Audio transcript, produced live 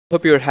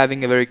Hope you're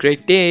having a very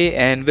great day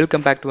and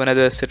welcome back to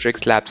another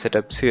Citrix Lab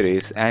Setup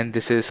series. And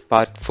this is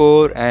part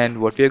 4, and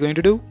what we are going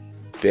to do?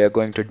 We are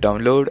going to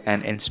download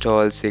and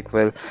install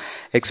SQL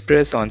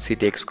Express on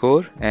CTX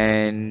Core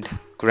and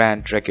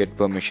grant record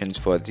permissions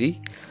for the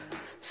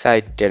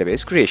site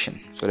database creation.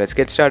 So let's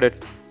get started.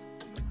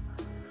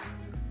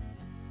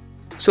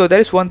 So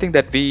there is one thing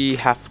that we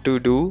have to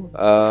do,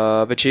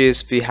 which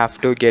is we have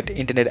to get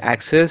internet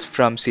access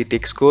from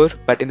CTX Core.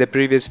 But in the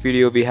previous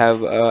video, we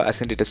have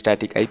assigned it a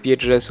static IP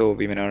address, so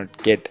we may not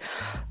get,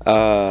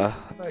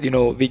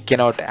 we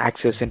cannot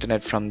access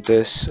internet from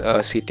this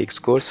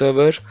CTX Core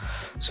server.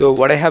 So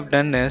what I have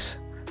done is,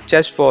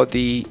 just for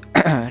the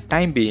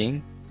time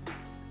being,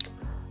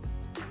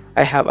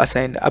 I have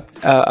assigned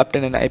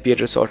uptime and IP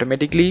address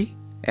automatically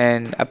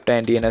and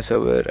uptime DNS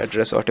server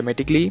address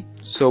automatically,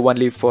 so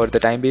only for the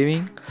time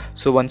being.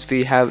 So once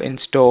we have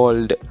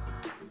installed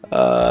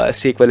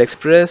SQL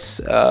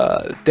Express,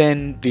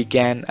 then we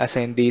can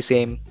assign the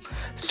same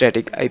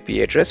static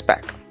IP address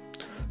back.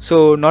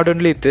 So not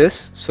only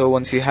this, so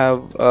once you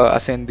have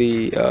assigned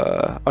the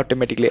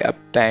automatically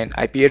uptime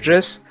IP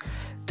address,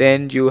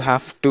 then you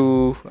have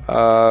to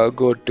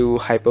go to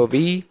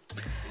Hyper-V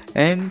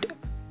and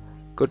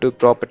go to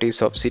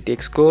properties of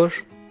CTX Core.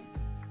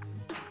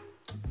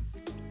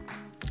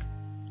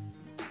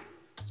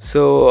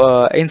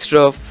 So instead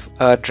of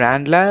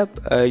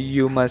DranLab,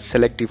 you must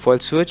select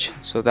default switch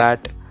so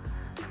that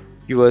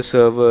your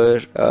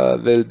server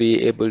will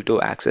be able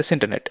to access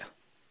internet.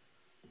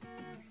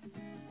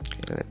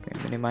 Okay, let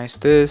me minimize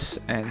this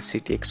and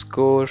CTX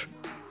Core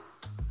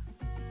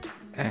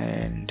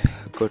and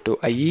go to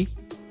IE.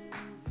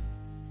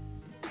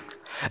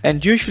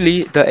 And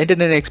usually the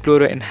Internet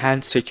Explorer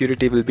enhanced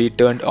security will be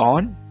turned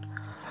on,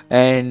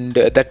 and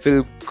that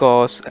will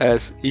cause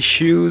us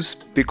issues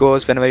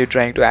because whenever you're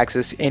trying to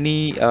access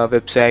any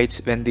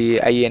websites, when the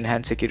IE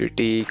enhanced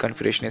security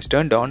configuration is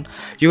turned on,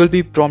 you will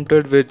be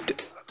prompted with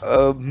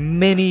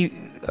many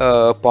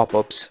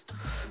pop-ups.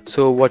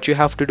 So what you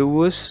have to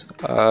do is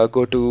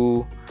go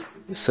to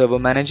server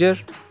manager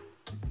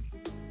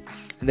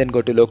and then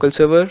go to local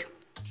server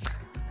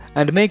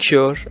and make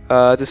sure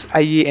this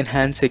IE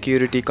enhanced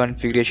security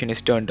configuration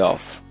is turned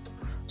off,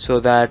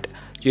 so that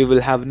you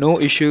will have no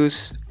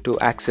issues to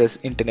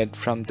access internet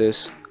from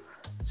this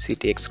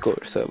CTX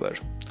Core server.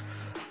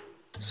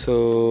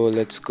 So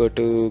let's go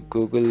to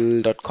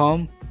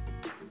google.com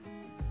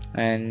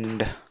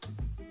and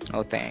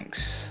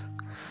thanks,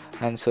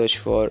 and search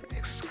for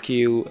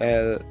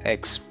SQL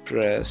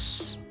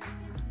Express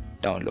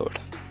download.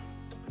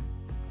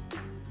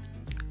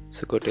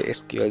 So go to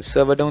SQL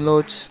Server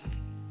Downloads.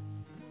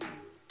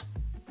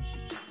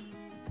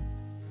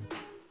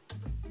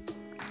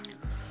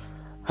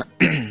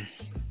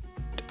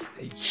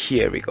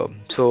 Here we go.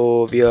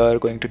 So we are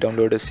going to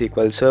download a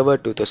SQL Server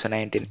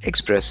 2019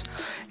 Express.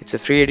 It's a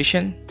free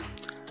edition,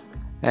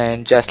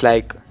 and just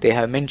like they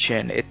have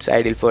mentioned, it's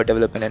ideal for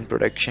development and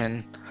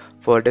production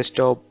for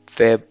desktop,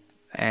 web,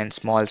 and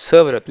small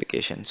server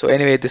application. So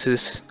anyway, this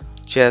is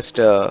just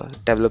a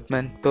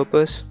development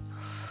purpose.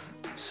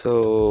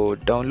 So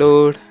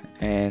download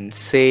and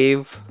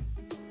save,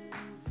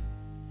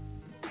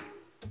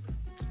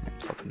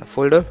 open the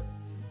folder.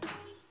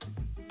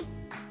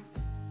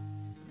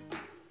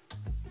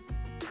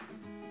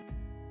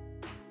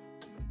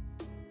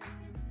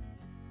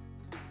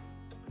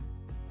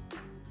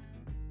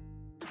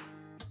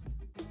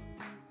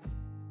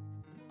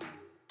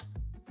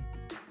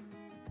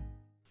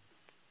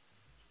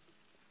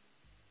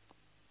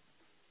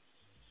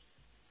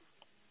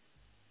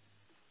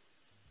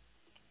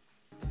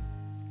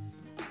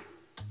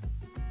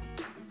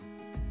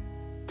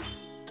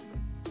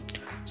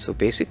 So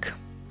basic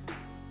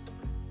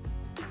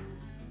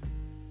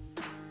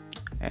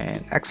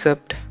and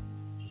accept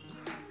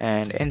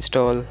and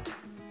install.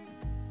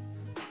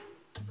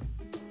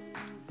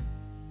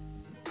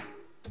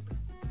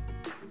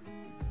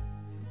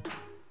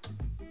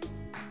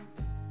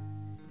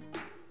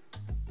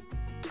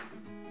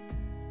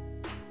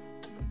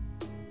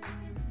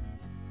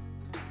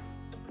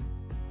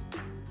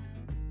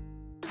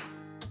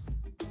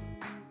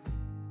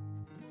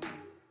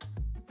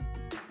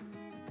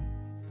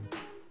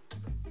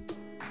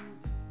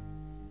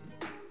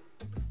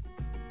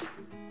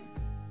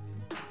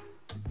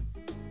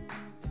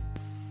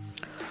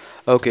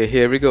 Okay,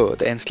 here we go.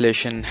 The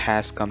installation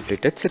has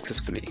completed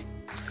successfully.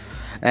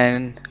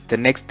 And the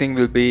next thing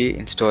will be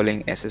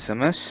installing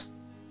Ssms.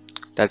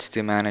 That's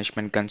the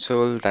management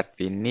console that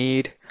we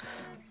need.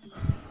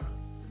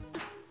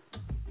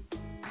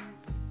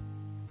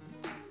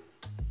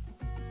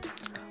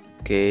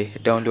 Okay,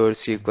 download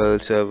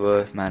SQL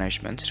Server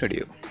Management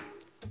Studio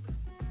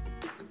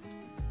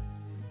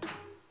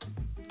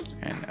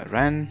and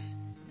run.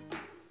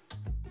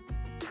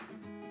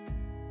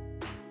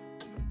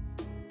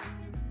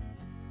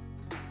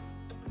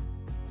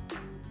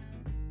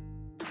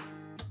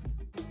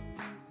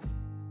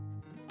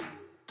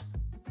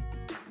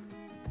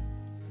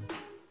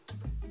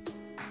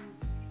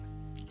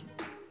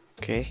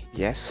 Okay,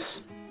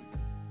 yes.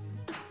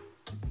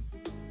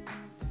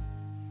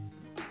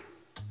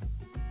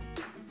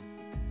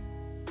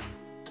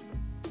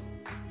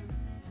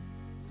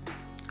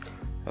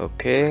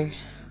 Okay,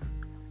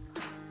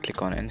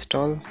 click on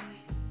install.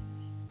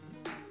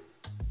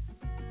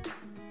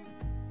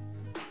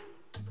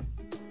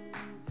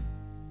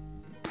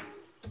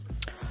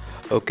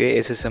 Okay,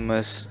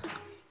 Ssms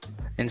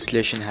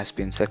installation has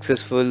been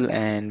successful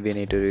and we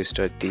need to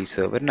restart the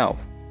server now.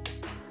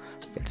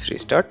 Let's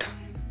restart.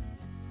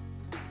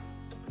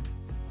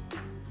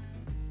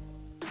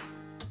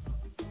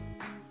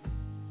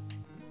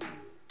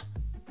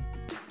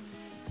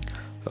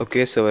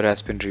 Okay, server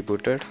has been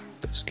rebooted.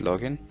 Let's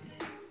log in.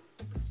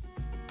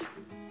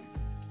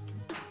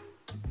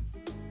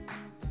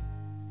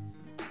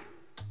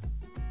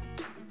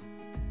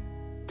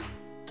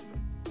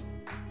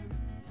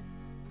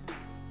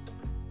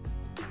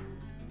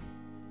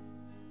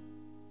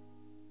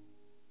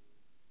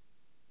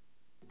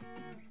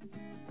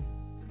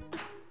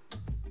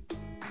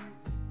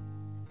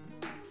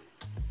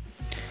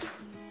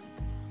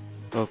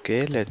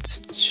 Okay, let's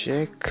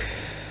check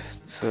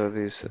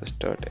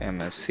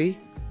services.msc.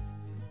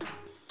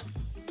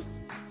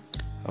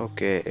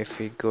 Okay, if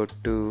we go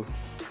to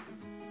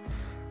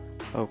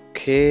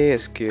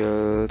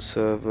SQL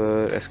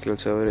Server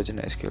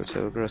Agent, SQL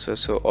Server Process,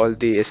 so all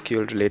the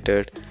SQL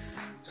related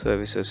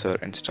services are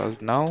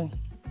installed now,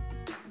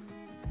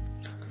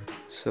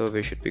 so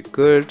we should be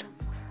good.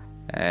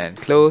 And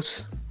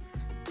close.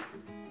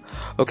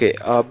 Okay,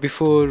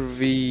 before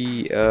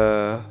we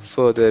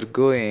further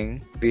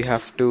going, we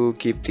have to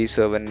keep the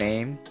server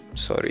name,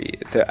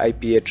 the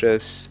IP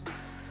address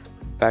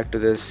back to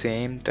the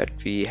same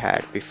that we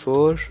had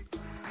before.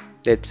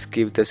 Let's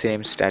give the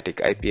same static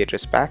IP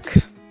address back.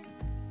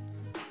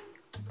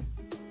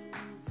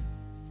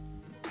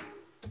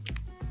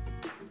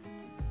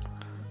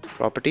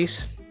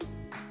 Properties.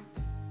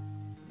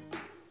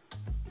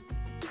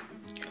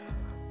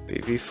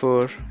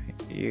 Before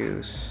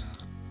use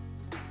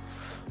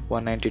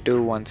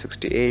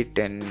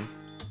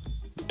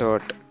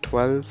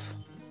 192.168.10.12,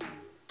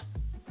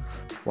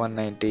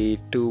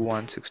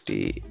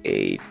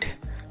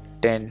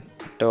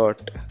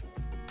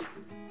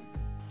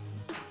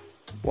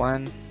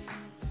 192.168.10.1,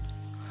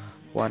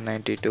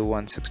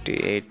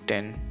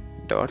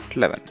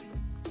 192.168.10.11.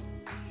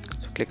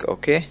 So click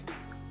OK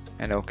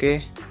and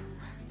OK.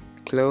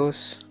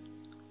 Close.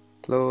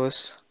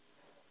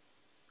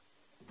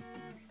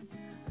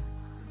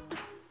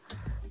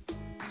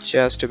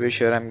 Just to be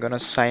sure, I'm gonna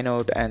sign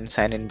out and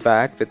sign in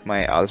back with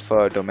my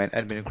alpha domain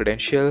admin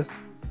credential.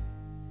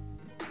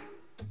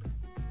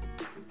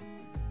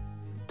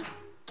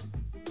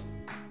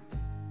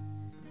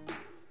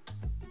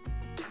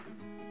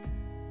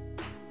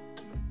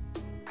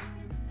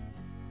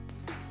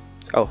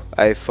 Oh,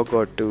 I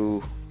forgot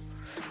to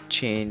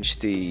change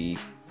the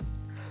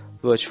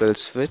virtual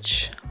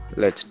switch.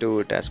 Let's do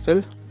it as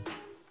well.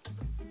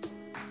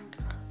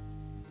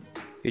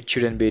 It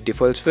shouldn't be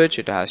default switch,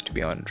 it has to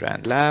be on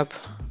RAN lab.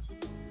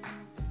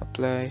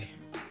 Apply.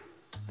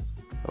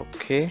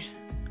 Okay.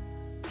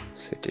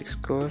 CTX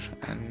core,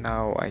 and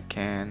now I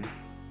can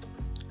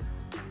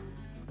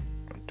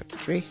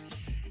 3.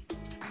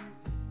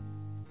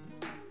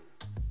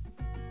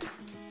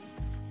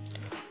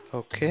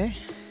 Okay.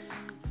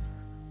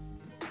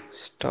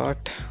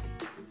 Start.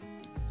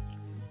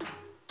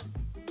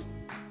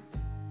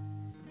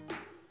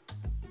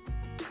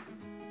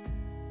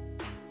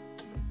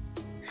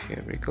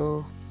 Here we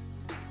go.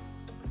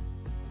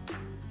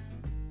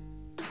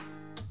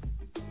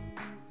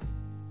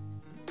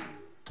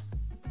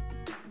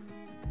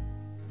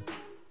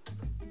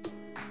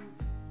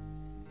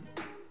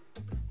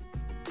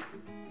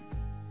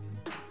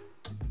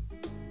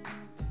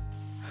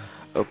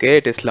 Okay,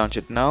 it is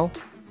launched now,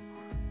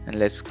 and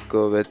let's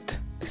go with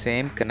the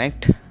same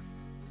connect.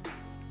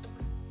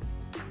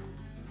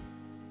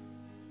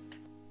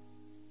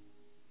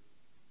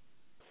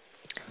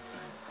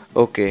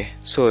 Okay,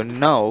 so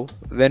now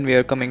when we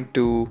are coming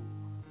to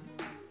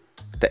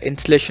the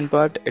installation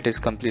part, it is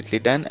completely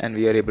done and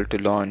we are able to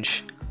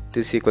launch the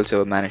SQL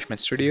Server Management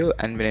Studio.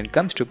 And when it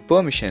comes to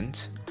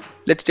permissions,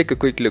 let's take a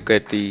quick look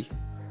at the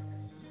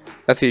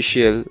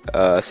official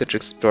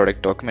Citrix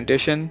product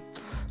documentation.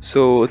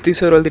 So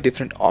these are all the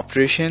different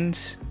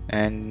operations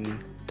and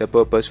the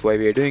purpose why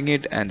we are doing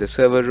it, and the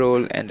server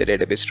role and the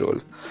database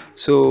role.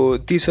 So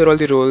these are all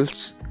the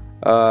roles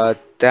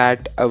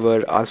that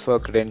our alpha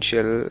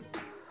credential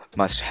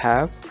must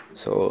have.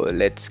 So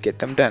let's get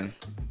them done.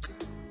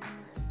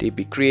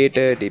 DB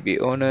creator, DB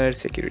owner,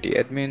 security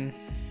admin.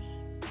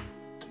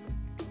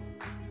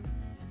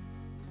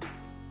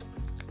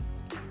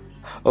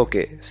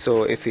 Okay,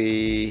 so if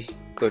we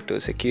go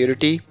to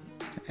security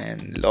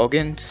and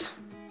logins,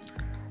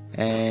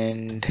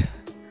 and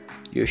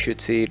you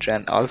should see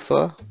DRAN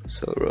alpha,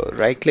 so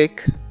right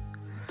click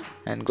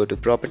and go to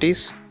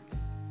properties.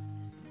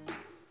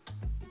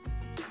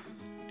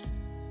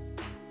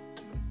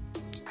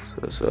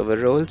 So server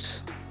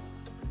roles.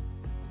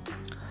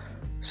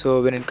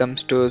 So when it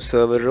comes to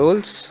server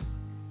roles,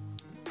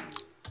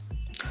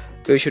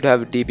 we should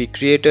have DB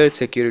creator,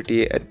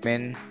 security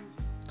admin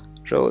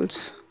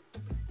roles.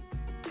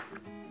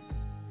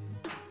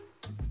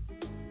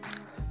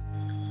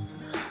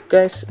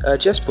 Guys,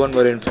 just one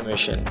more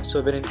information.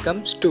 So when it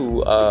comes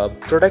to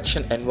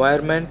production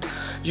environment,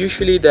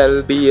 usually there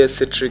will be a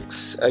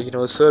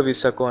Citrix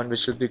service account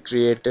which will be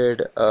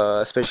created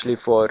especially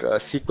for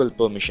SQL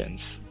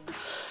permissions.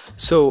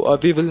 So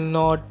we will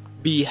not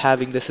be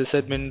having the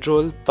sysadmin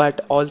role,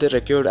 but all the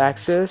required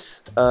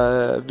access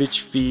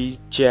which we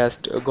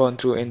just gone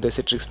through in the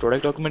Citrix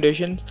product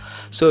documentation.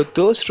 So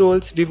those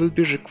roles we will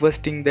be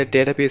requesting the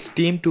database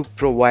team to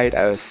provide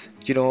us,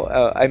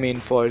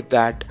 for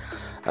that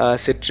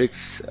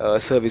Citrix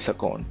service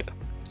account.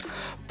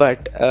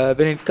 But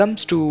when it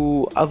comes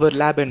to our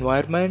lab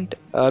environment,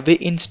 we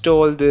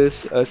install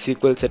this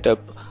SQL setup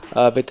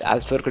with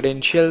Alpha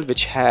credential,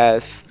 which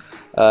has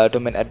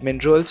domain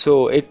admin role.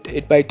 So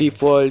it by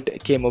default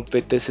came up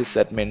with the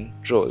sysadmin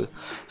role.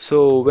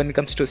 So when it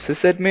comes to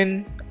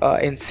sysadmin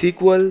in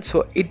SQL,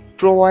 so it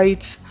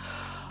provides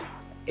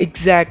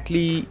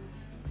exactly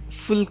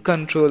full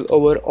control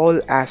over all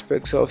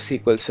aspects of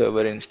SQL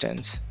Server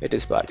instance it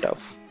is part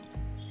of.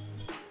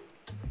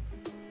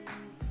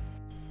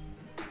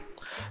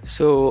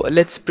 So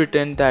let's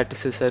pretend that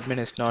sysadmin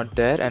is not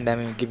there and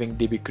I'm giving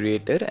DB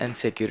creator and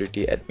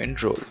security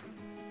admin role.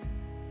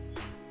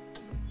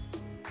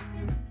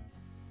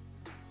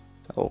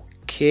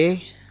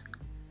 Okay.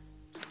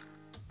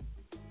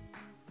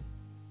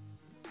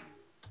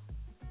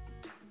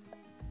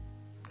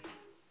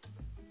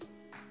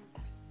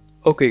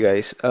 Okay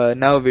guys,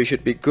 now we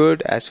should be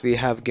good as we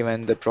have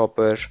given the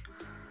proper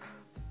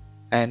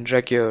and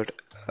required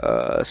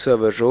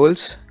server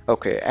roles.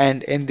 Okay,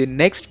 and in the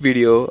next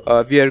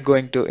video we are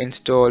going to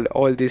install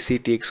all the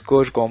CTX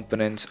core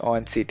components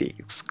on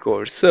CTX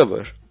core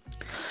server.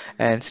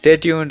 And stay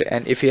tuned,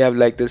 and if you have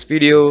liked this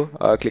video,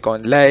 click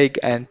on like,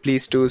 and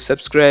please do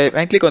subscribe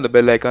and click on the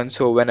bell icon,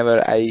 so whenever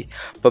I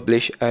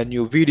publish a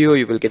new video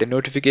you will get a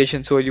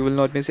notification, so you will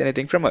not miss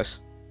anything from us.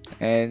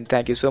 And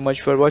thank you so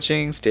much for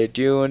watching. Stay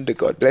tuned.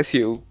 God bless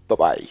you. Bye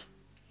bye.